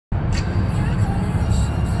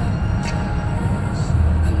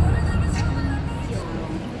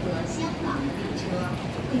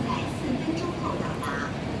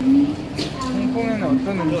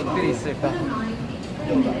어떤 음식들이 있을까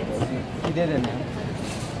기대되네요.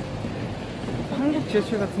 한국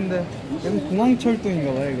지하철 같은데 여기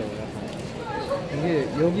공항철도인가봐요. 이게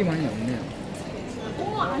여기 많이 없네요.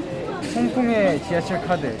 홍콩의 지하철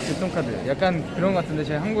카드, 교통카드 약간 그런 것 같은데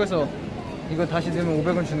제가 한국에서 이거 다시 넣으면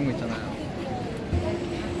 500원 주는 거 있잖아요.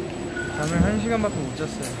 잠을 1시간밖에 못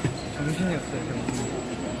잤어요. 정신이었어요.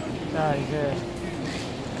 자, 이제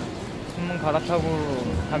손문 갈아타고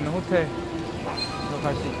가면 호텔로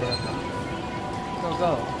갈 수 있대요.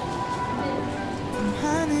 고고.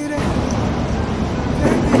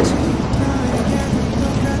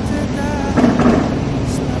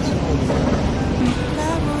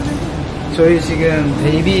 저희 지금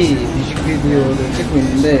베이비 뮤직비디오를 찍고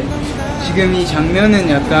있는데 지금 이 장면은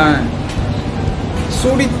약간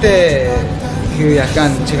소리 때 그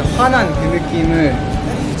약간 제가 화난 그 느낌을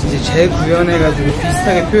이제 재구현해가지고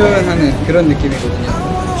비슷하게 표현하는 그런 느낌이거든요.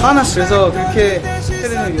 화났어. 그래서 그렇게 해야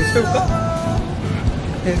되나? 연습해볼까?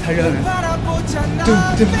 네, 달려가면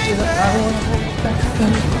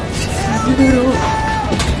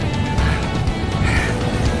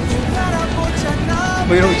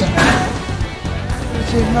뭐 이러고 있잖아.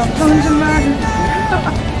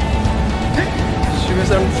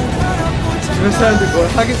 주변 사람들 뭘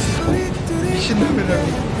하겠어. 미친놈이라고.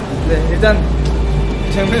 네, 일단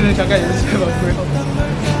장면은 잠깐 연습해봤고요.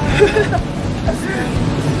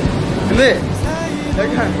 근데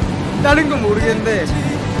약간 다른 건 모르겠는데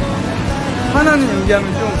하나는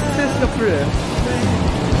연기하면 좀 스트레스가 풀려요.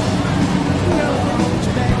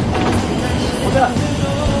 보자.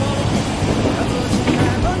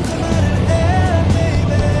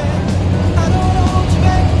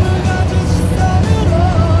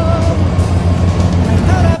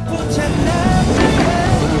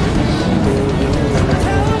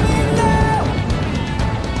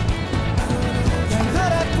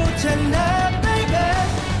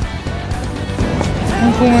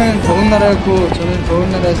 홍콩은 더운 나라였고 저는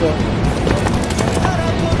더운 나라에서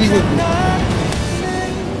뛰거든요.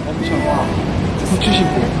 엄청 부츠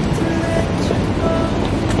신고.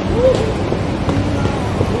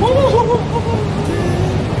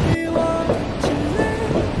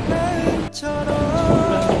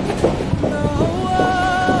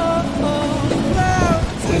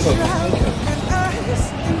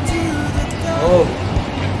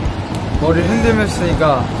 머리를 흔들며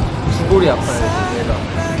쓰니까 두골이 아파요, 얘가.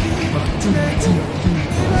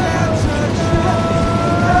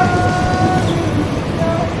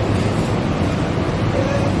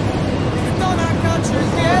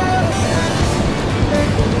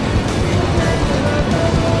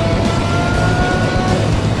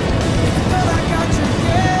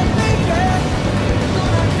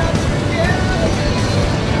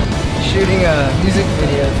 Shooting a music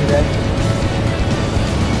video today.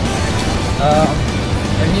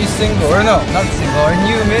 A new single, or no, not single, a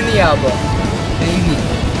new mini album, Baby,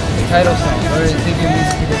 the title song. We're taking a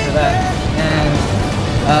music video for that, and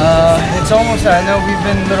it's almost. I know we've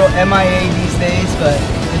been a little MIA these days, but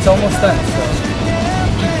it's almost done. So,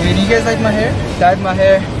 do you guys like my hair? Dyed my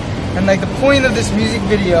hair, and like the point of this music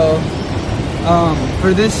video,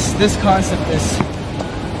 for this concept is.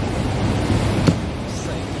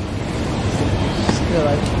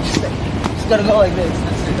 Just gotta go like this.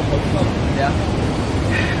 Yeah.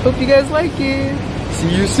 Hope you guys like it. See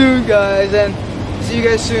you soon, guys, and see you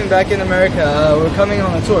guys soon back in America. We're coming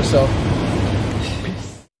on a tour, so.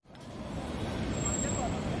 Peace.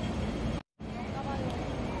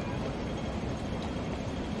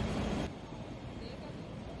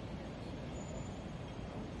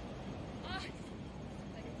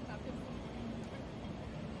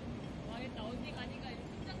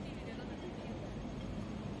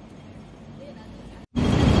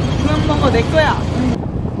 먹어, 내 거야.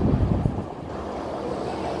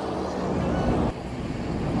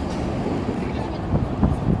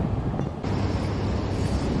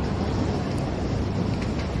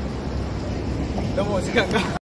 너무 어색한가?